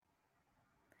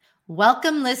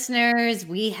Welcome, listeners.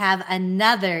 We have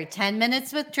another 10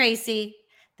 minutes with Tracy.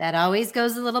 That always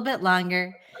goes a little bit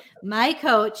longer. My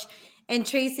coach and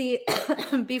Tracy,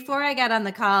 before I got on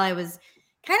the call, I was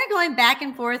kind of going back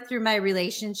and forth through my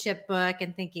relationship book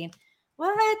and thinking,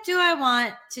 what do I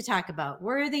want to talk about?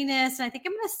 Worthiness. And I think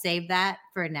I'm going to save that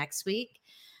for next week.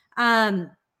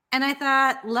 And I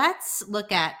thought, let's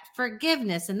look at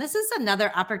forgiveness. And this is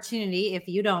another opportunity. If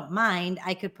you don't mind,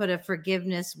 I could put a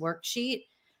forgiveness worksheet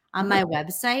on my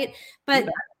website. But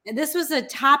this was a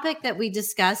topic that we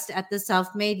discussed at the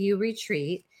Self-Made You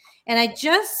retreat. And I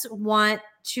just want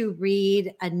to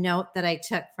read a note that I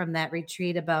took from that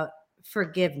retreat about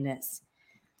forgiveness.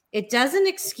 It doesn't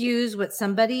excuse what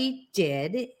somebody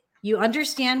did. You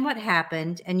understand what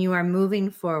happened and you are moving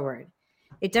forward.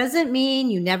 It doesn't mean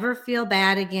you never feel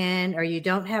bad again or you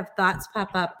don't have thoughts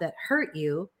pop up that hurt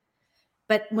you.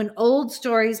 But when old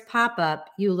stories pop up,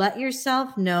 you let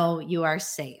yourself know you are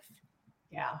safe.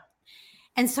 Yeah.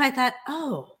 And so I thought,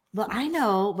 oh, well, I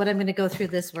know what I'm going to go through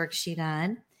this worksheet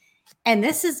on. And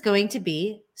this is going to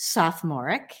be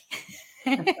sophomoric.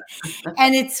 And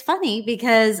it's funny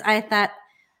because I thought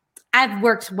I've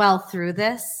worked well through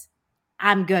this.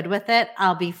 I'm good with it.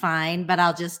 I'll be fine, but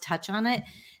I'll just touch on it.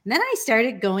 And then I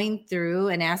started going through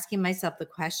and asking myself the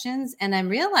questions, and I'm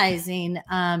realizing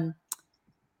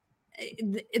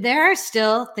there are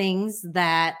still things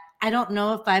that I don't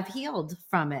know if I've healed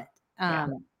from it,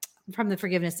 from the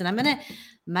forgiveness. And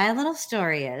my little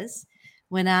story is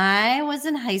when I was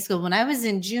in high school, when I was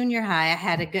in junior high, I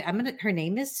had her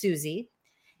name is Susie.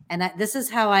 And this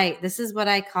is what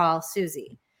I call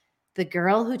Susie, the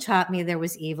girl who taught me there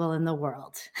was evil in the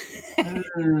world.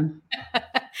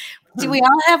 Do we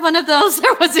all have one of those,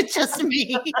 or was it just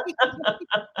me?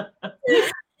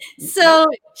 So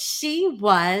she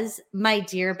was my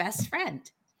dear best friend.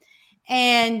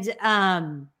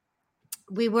 And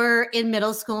we were in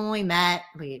middle school when we met.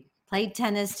 We played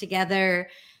tennis together.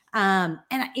 And,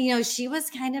 she was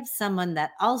kind of someone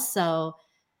that also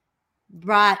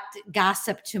brought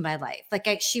gossip to my life. Like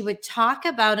she would talk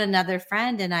about another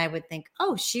friend and I would think,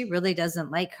 oh, she really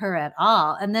doesn't like her at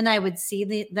all. And then I would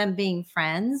see them being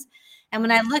friends. And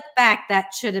when I look back,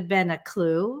 that should have been a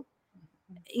clue,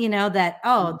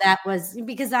 that was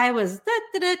because I was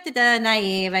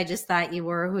naive. I just thought you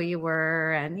were who you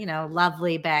were and,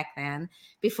 lovely back then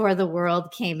before the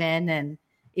world came in and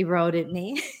eroded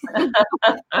me.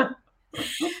 But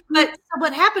so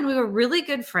what happened, we were really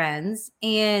good friends.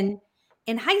 And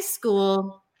in high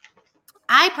school,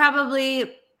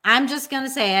 I'm just going to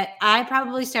say it, I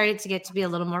probably started to get to be a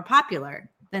little more popular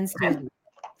than Susie.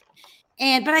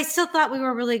 But I still thought we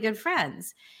were really good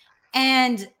friends.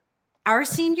 And our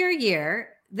senior year,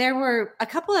 there were a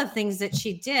couple of things that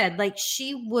she did. Like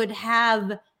she would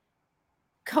have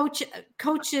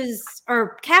coaches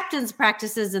or captains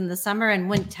practices in the summer and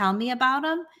wouldn't tell me about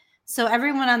them. So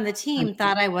everyone on the team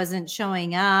thought I wasn't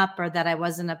showing up or that I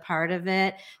wasn't a part of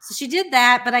it. So she did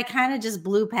that, but I kind of just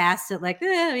blew past it like,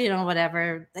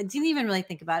 whatever. I didn't even really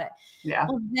think about it. Yeah.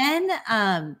 Well, then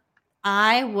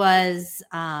I was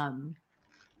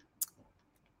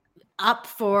up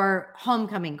for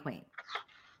homecoming queen.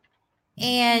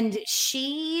 And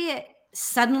she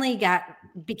suddenly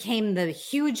became the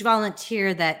huge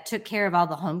volunteer that took care of all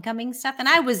the homecoming stuff. And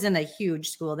I was in a huge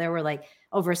school. There were like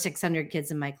over 600 kids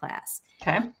in my class.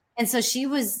 Okay. And so she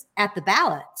was at the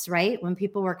ballots, right? When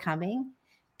people were coming.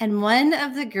 And one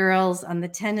of the girls on the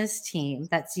tennis team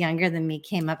that's younger than me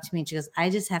came up to me and she goes, I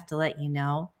just have to let you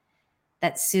know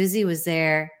that Susie was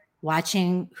there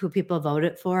watching who people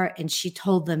voted for. And she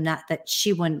told them that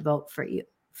she wouldn't vote for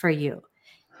you.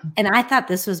 And I thought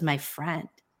this was my friend.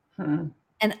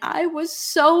 And I was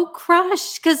so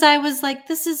crushed because I was like,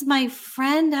 this is my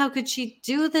friend. How could she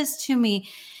do this to me?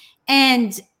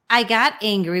 And I got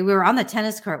angry. We were on the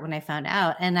tennis court when I found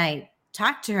out, and I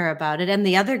talked to her about it. And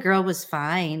the other girl was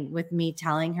fine with me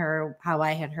telling her how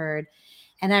I had heard.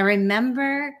 And I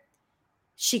remember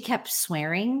she kept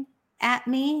swearing at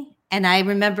me. And I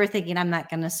remember thinking, I'm not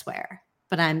going to swear,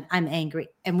 but I'm angry.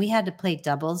 And we had to play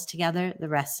doubles together the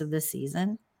rest of the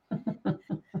season.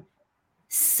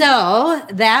 So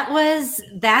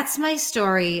that's my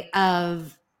story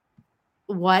of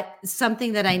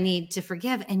something that I need to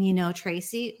forgive. And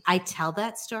Tracy, I tell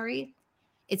that story.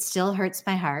 It still hurts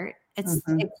my heart. It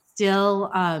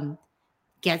still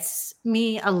gets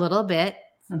me a little bit.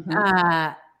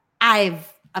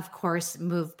 I've, of course,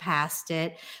 moved past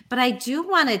it, but I do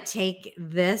want to take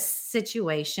this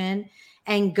situation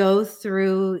and go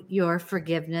through your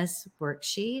forgiveness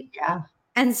worksheet. Yeah.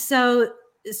 And so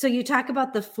you talk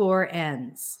about the 4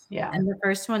 N's. Yeah. And the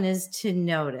first one is to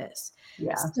notice.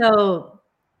 Yeah. So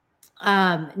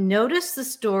Notice the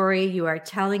story you are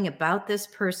telling about this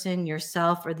person,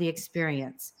 yourself, or the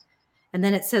experience. And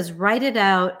then it says, write it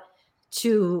out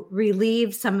to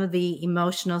relieve some of the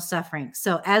emotional suffering.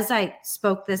 So as I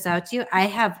spoke this out to you,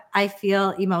 I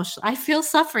feel emotional. I feel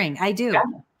suffering. I do. Yeah,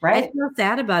 right. I feel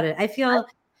sad about it. I feel,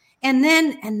 and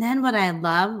then what I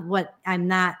love, what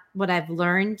I've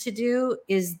learned to do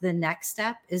is the next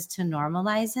step is to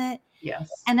normalize it. Yes.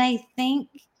 And I think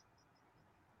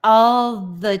all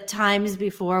the times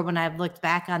before when I've looked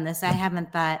back on this, I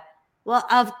haven't thought, well,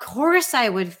 of course I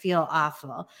would feel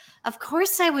awful. Of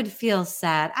course I would feel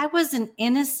sad. I was an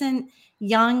innocent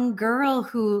young girl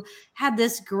who had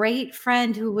this great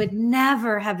friend who would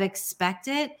never have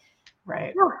expected.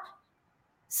 Right.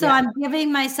 So Yeah. I'm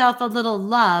giving myself a little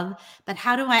love, but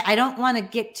how do I don't want to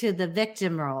get to the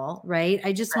victim role, right?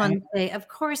 I just want to say, of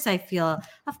course I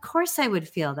would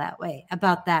feel that way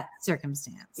about that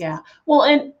circumstance. Yeah. Well,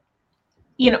 and,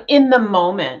 in the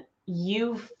moment,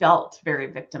 you felt very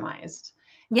victimized.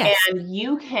 Yes. And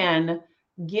you can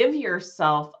give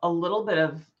yourself a little bit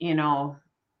of,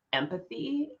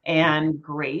 empathy and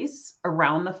grace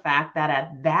around the fact that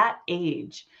at that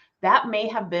age, that may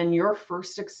have been your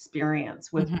first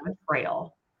experience with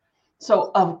betrayal.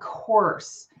 So, of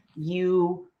course,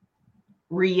 you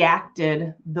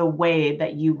reacted the way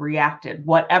that you reacted,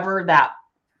 whatever that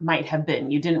might have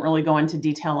been. You didn't really go into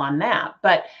detail on that.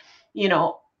 But,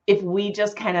 if we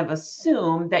just kind of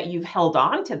assume that you've held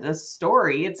on to this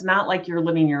story, it's not like you're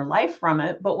living your life from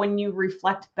it. But when you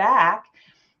reflect back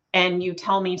and you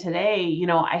tell me today,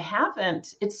 I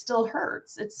haven't, it still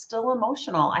hurts. It's still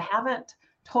emotional. I haven't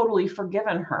totally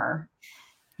forgiven her.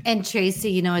 And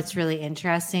Tracy, it's really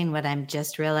interesting. What I'm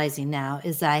just realizing now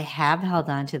is I have held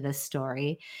on to this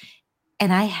story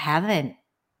and I haven't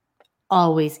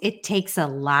always. It takes a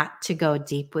lot to go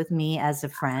deep with me as a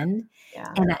friend. Yeah.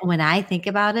 And when I think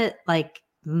about it, like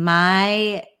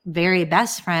my very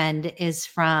best friend is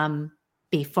from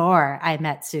before I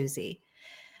met Susie.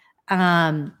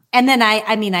 And then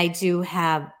I do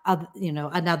have,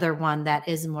 another one that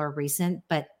is more recent,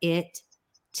 but it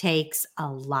takes a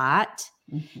lot.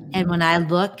 And when I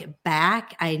look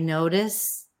back, I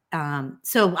notice,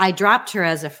 so I dropped her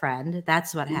as a friend.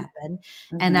 That's what happened.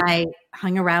 And I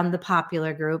hung around the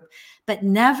popular group, but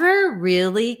never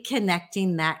really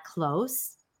connecting that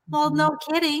close. Well, no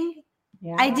kidding.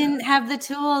 Yeah. I didn't have the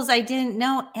tools. I didn't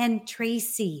know. And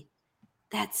Tracy,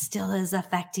 that still is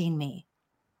affecting me.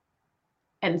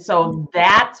 And so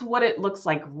that's what it looks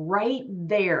like right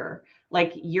there.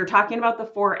 Like you're talking about the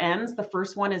 4 N's. The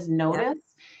first one is notice. Yep.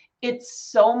 It's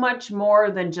so much more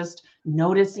than just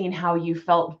noticing how you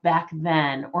felt back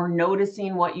then or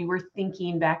noticing what you were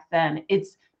thinking back then.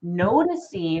 It's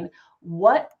noticing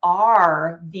what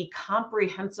are the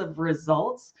comprehensive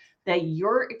results that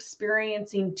you're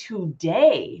experiencing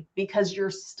today because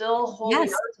you're still holding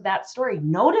on to that story.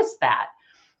 Notice that.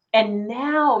 And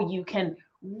now you can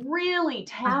really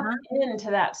tap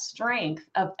into that strength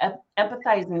of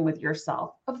empathizing with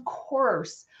yourself. Of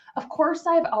course,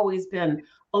 I've always been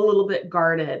a little bit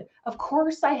guarded. Of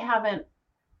course, I haven't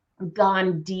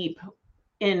gone deep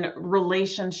in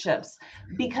relationships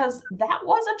because that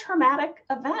was a traumatic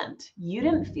event. You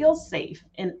didn't feel safe.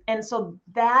 And so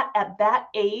that at that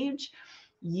age,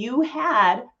 you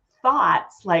had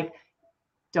thoughts like,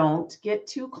 don't get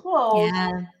too close.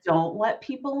 Yeah. Don't let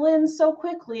people in so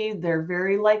quickly. They're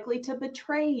very likely to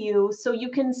betray you. So you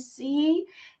can see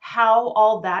how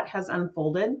all that has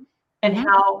unfolded and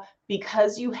how,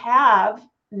 because you have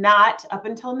not up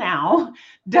until now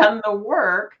done the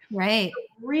work, right?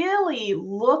 Really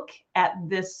look at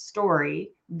this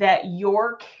story that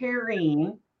you're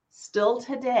carrying still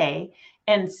today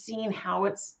and seeing how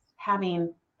it's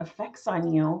having effects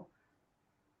on you.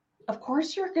 Of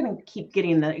course, you're going to keep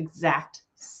getting the exact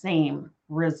same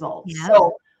results. Yeah.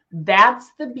 So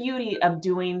that's the beauty of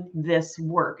doing this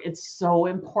work. It's so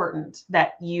important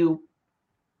that you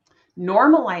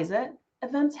normalize it.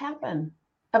 Events happen.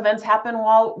 Events happen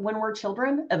when we're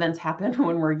children. Events happen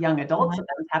when we're young adults.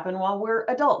 Events happen while we're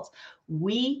adults.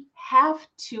 We have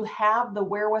to have the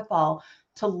wherewithal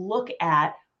to look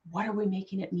at what are we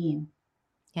making it mean?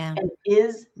 Yeah. And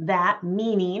is that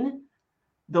meaning,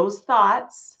 those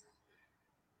thoughts,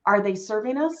 are they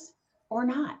serving us or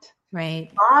not?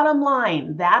 Right. Bottom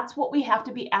line, that's what we have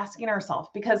to be asking ourselves,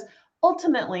 because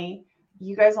ultimately,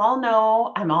 you guys all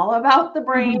know I'm all about the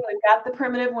brain. We've got the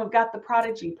primitive, we've got the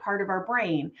prodigy part of our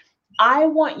brain. I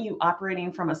want you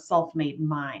operating from a self-made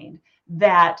mind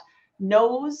that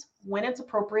knows when it's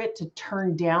appropriate to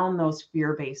turn down those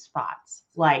fear-based thoughts,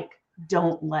 like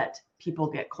don't let people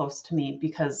get close to me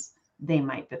because they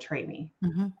might betray me.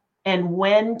 And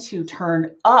when to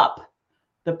turn up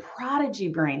the prodigy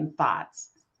brain thoughts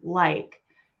like,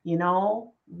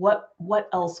 what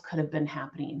else could have been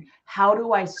happening? How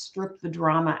do I strip the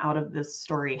drama out of this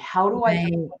story? How do I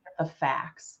just look at the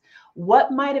facts?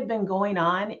 What might have been going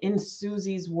on in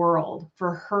Susie's world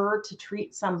for her to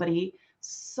treat somebody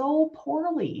so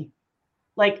poorly?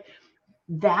 Like,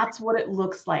 that's what it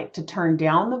looks like to turn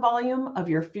down the volume of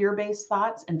your fear-based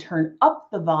thoughts and turn up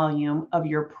the volume of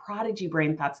your prodigy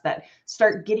brain thoughts that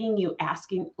start getting you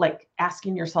asking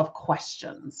yourself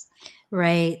questions.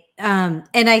 Right. And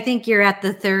I think you're at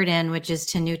the third end, which is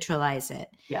to neutralize it.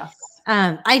 Yes.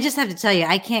 I just have to tell you,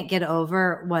 I can't get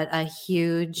over what a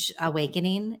huge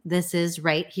awakening this is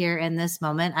right here in this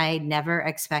moment. I never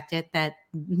expected that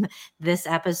this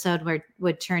episode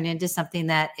would turn into something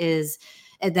that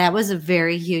was a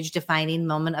very huge defining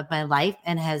moment of my life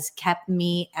and has kept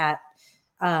me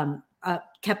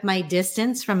kept my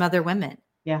distance from other women.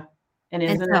 Yeah. And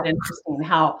isn't it interesting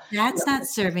how that's not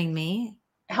serving me?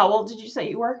 How old did you say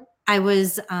you were? I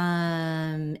was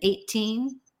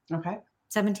 18. Okay.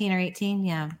 17 or 18.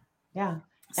 Yeah. Yeah.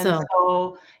 And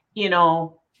so,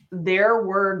 there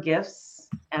were gifts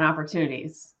and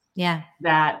opportunities. Yeah.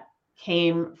 That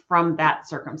came from that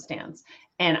circumstance.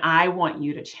 And I want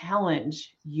you to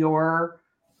challenge your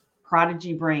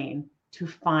prodigy brain to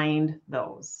find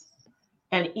those.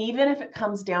 And even if it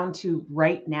comes down to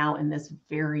right now in this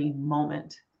very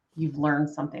moment, you've learned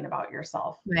something about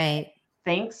yourself. Right.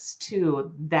 Thanks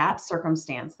to that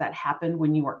circumstance that happened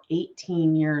when you were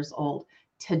 18 years old,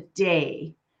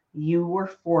 today you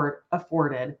were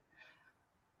afforded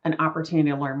an opportunity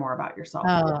to learn more about yourself.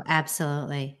 Oh,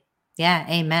 absolutely. Yeah.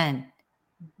 Amen.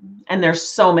 And there's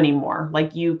so many more.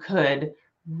 Like, you could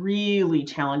really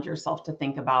challenge yourself to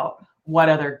think about what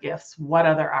other gifts, what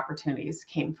other opportunities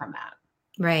came from that.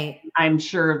 Right. I'm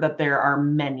sure that there are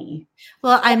many.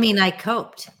 Well, I mean, I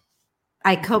coped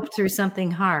through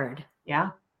something hard.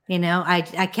 Yeah.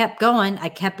 I kept going. I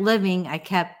kept living. I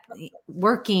kept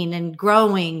working and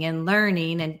growing and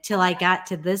learning until I got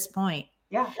to this point.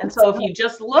 Yeah. And so if you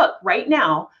just look right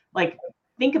now, like,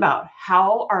 think about,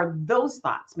 how are those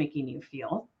thoughts making you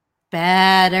feel?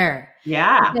 Better.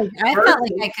 Yeah. I felt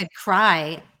like I could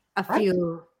cry a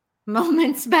few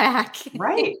moments back.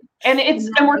 Right. And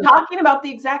we're talking about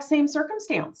the exact same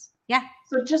circumstance. Yeah.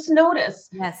 So just notice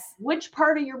which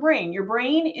part of your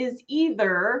brain is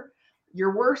either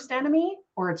your worst enemy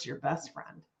or it's your best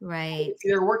friend. Right. It's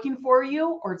either working for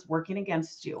you or it's working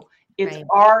against you. It's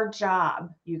our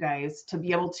job, you guys, to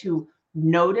be able to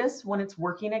notice when it's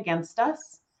working against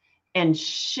us and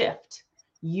shift,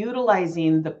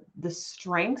 utilizing the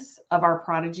strengths of our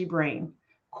prodigy brain,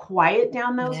 quiet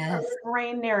down those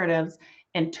brain narratives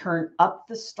and turn up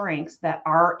the strengths that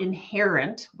are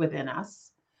inherent within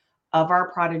us of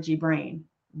our prodigy brain.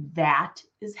 That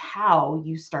is how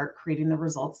you start creating the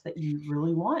results that you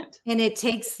really want. And it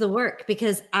takes the work,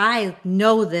 because I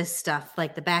know this stuff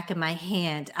like the back of my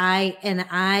hand.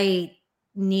 I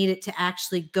needed to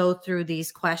actually go through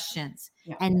these questions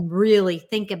and really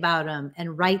think about them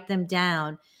and write them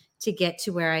down to get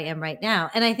to where I am right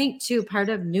now. And I think too, part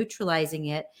of neutralizing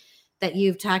it that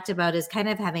you've talked about is kind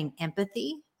of having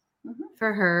empathy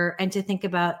for her and to think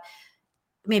about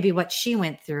maybe what she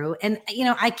went through. And,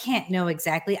 I can't know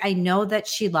exactly. I know that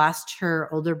she lost her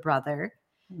older brother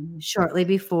shortly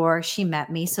before she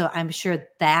met me. So I'm sure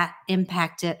that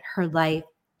impacted her life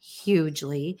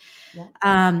hugely.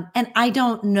 Yeah. And I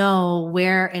don't know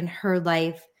where in her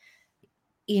life,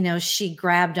 she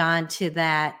grabbed onto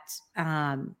that,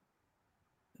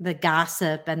 the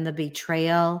gossip and the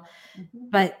betrayal,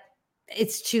 but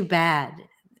it's too bad,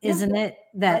 isn't it?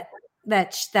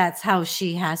 That's how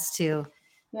she has to,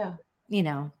 Yeah.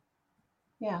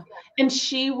 Yeah. And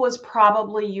she was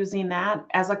probably using that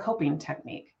as a coping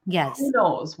technique. Yes. Who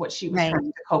knows what she was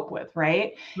trying to cope with,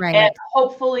 right? Right. And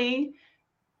hopefully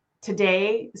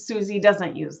today, Susie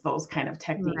doesn't use those kind of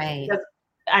techniques. Right.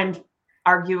 Because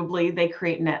arguably they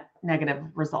create negative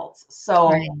results.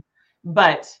 So,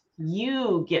 but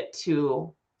you get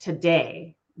to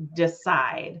today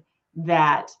decide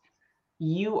that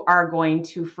you are going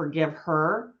to forgive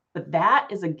her, but that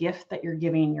is a gift that you're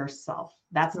giving yourself.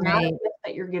 That's not a gift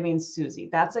that you're giving Susie.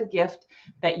 That's a gift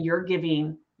that you're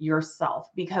giving yourself,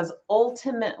 because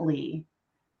ultimately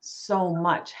so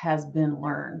much has been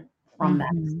learned from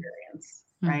that experience,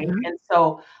 right? And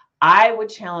so I would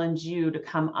challenge you to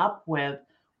come up with,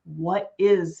 what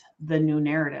is the new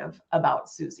narrative about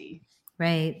Susie?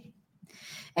 Right.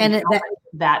 And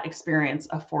that experience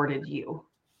afforded you.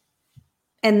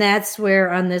 And that's where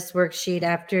on this worksheet,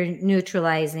 after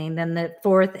neutralizing, then the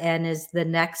fourth N is the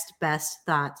next best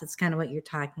thoughts. It's kind of what you're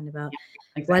talking about.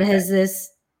 Yeah, exactly. What has this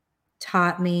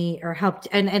taught me or helped,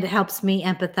 and it helps me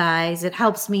empathize. It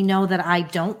helps me know that I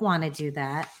don't want to do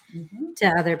that to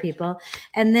other people.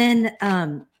 And then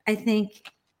I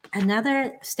think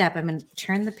another step, I'm going to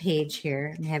turn the page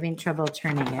here. I'm having trouble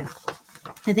turning it.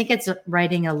 I think it's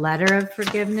writing a letter of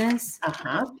forgiveness.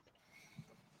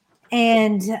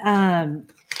 And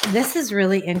this is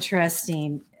really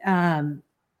interesting.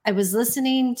 I was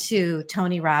listening to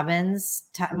Tony Robbins,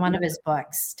 one of his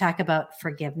books, talk about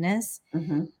forgiveness.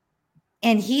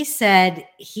 And he said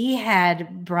he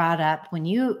had brought up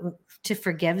to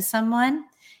forgive someone,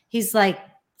 he's like,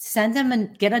 send them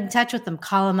and get in touch with them,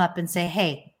 call them up and say,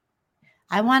 hey,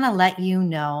 I want to let you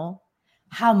know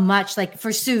how much, like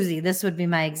for Susie, this would be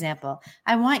my example.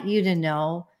 I want you to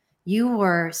know you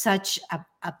were such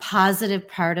a positive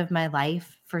part of my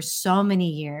life for so many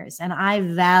years, and I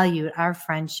valued our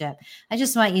friendship. I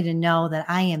just want you to know that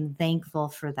I am thankful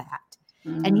for that.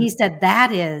 And he said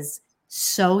that is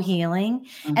so healing.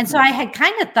 And so I had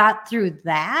kind of thought through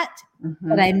that,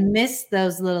 but I missed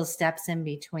those little steps in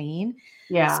between.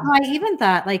 Yeah. So I even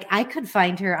thought like I could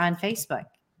find her on Facebook.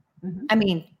 I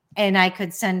mean, and I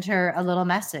could send her a little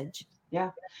message.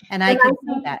 Yeah. And I could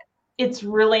do that. It's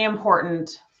really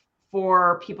important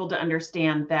for people to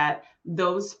understand that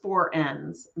those 4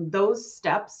 N's, those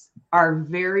steps are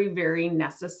very, very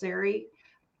necessary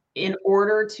in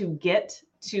order to get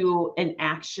to an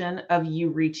action of you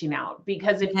reaching out.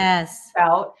 Because if you reach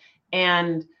out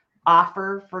and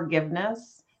offer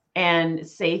forgiveness and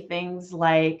say things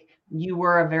like, you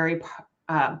were a very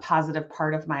positive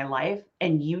part of my life,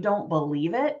 and you don't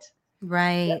believe it,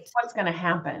 right? That's what's going to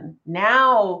happen.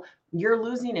 Now you're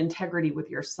losing integrity with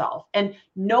yourself, and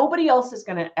nobody else is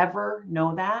going to ever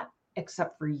know that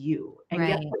except for you. And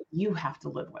guess what you have to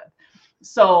live with.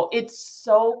 So it's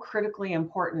so critically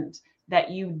important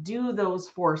that you do those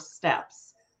 4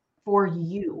 steps for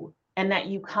you, and that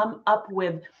you come up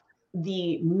with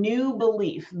the new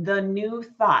belief, the new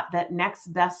thought, that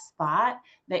next best thought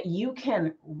that you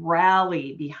can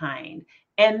rally behind.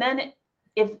 And then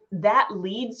if that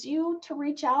leads you to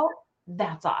reach out,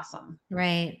 that's awesome.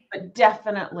 Right. But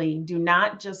definitely do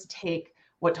not just take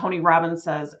what Tony Robbins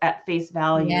says at face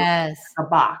value, a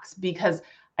box, because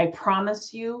I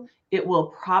promise you, it will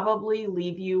probably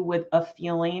leave you with a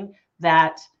feeling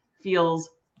that feels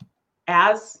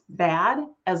as bad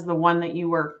as the one that you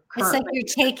were currently. It's like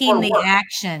you're taking the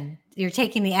action. You're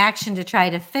taking the action to try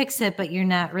to fix it, but you're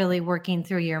not really working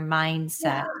through your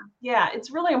mindset. Yeah.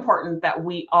 It's really important that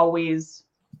we always,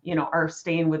 are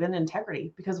staying within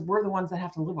integrity, because we're the ones that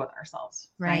have to live with ourselves.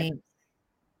 Right.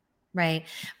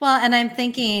 Well, and I'm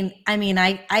thinking, I mean,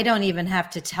 I don't even have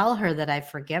to tell her that I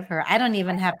forgive her. I don't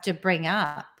even have to bring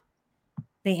up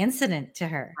the incident to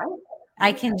her.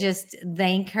 I can just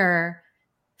thank her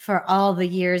for all the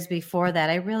years before that.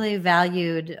 I really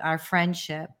valued our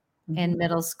friendship in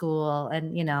middle school,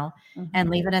 and, and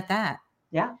leave it at that.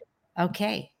 Yeah.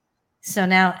 Okay. So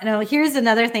now, here's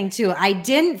another thing too. I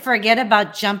didn't forget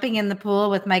about jumping in the pool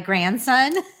with my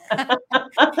grandson.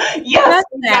 Yes.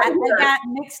 I got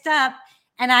mixed up,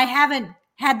 and I haven't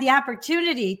had the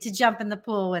opportunity to jump in the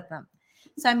pool with them.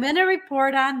 So I'm going to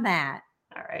report on that.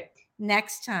 All right.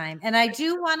 Next time. And I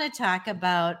do want to talk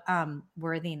about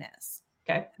worthiness.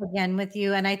 Okay. Again with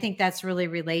you. And I think that's really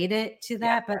related to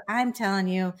that. But I'm telling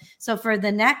you, so for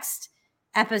the next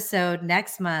episode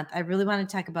next month, I really want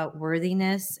to talk about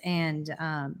worthiness and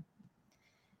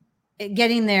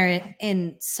getting there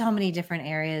in so many different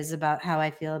areas about how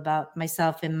I feel about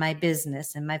myself and my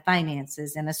business and my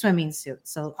finances and a swimming suit.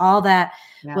 So all that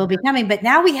will be coming. But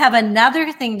now we have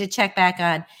another thing to check back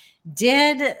on.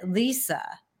 Did Lisa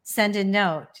send a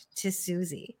note to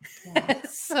Susie?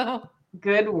 So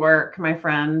good work, my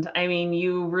friend. I mean,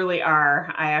 you really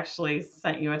are. I actually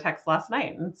sent you a text last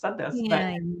night and said this,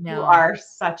 but you are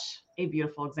such a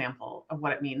beautiful example of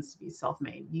what it means to be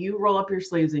self-made. You roll up your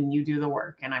sleeves and you do the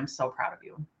work, and I'm so proud of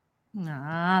you.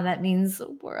 That means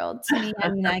the world to me. I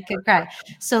mean, I could cry.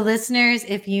 So listeners,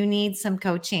 if you need some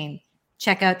coaching,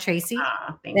 check out Tracy.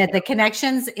 The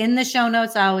connections in the show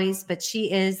notes always, but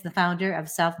she is the founder of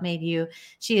Self-Made You.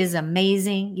 She is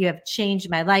amazing. You have changed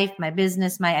my life, my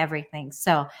business, my everything.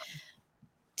 So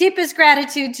deepest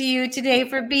gratitude to you today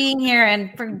for being here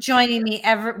and for joining me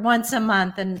once a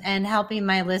month and helping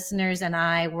my listeners and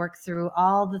I work through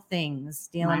all the things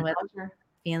dealing with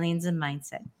feelings and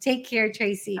mindset. Take care,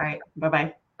 Tracy. All right.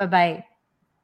 Bye-bye. Bye-bye.